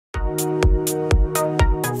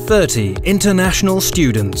30 international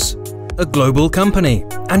students, a global company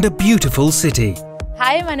and a beautiful city.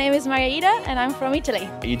 Hi, my name is Margarita and I'm from Italy.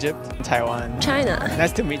 Egypt, Taiwan, China.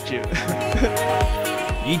 Nice to meet you.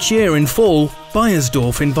 Each year in fall,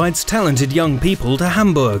 Beiersdorf invites talented young people to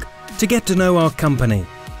Hamburg to get to know our company,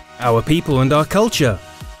 our people and our culture,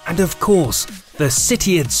 and of course, the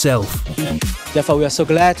city itself. Therefore, we are so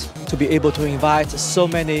glad to be able to invite so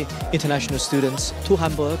many international students to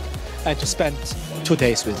Hamburg and to spend 2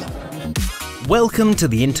 days with them. Welcome to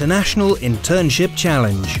the International Internship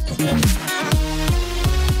Challenge.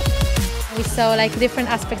 We saw different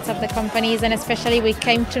aspects of the companies, and especially we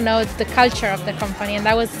came to know the culture of the company, and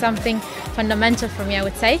that was something fundamental for me, I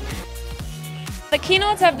would say. The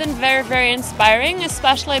keynotes have been very, very inspiring,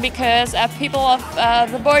 especially because people of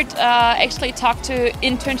the board actually talk to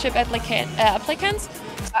internship applicants.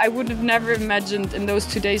 I would have never imagined in those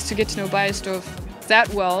 2 days to get to know Beiersdorf that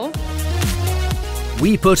well.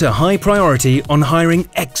 We put a high priority on hiring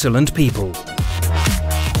excellent people.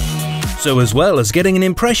 So as well as getting an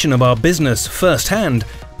impression of our business firsthand,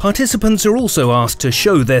 participants are also asked to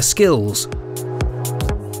show their skills,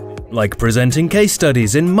 like presenting case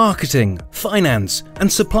studies in marketing, finance and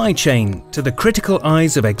supply chain to the critical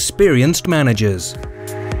eyes of experienced managers.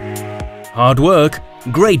 Hard work,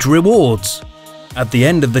 great rewards. At the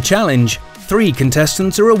end of the challenge, 3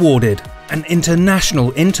 contestants are awarded an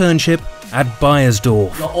international internship at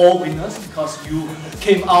Beiersdorf. You're all winners because you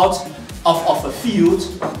came out of a field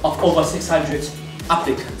of over 600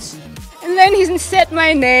 applicants. And then he said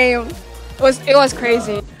my name. It was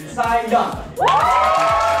crazy.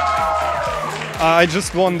 I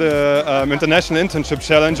just won the International Internship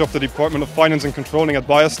Challenge of the Department of Finance and Controlling at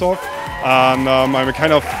Beiersdorf, and I'm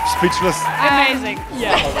kind of speechless. Amazing!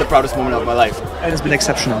 Yeah. The proudest moment of my life. And it's been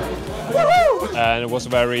exceptional. And it was a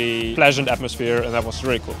very pleasant atmosphere, and that was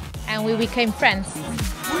really cool. And we became friends.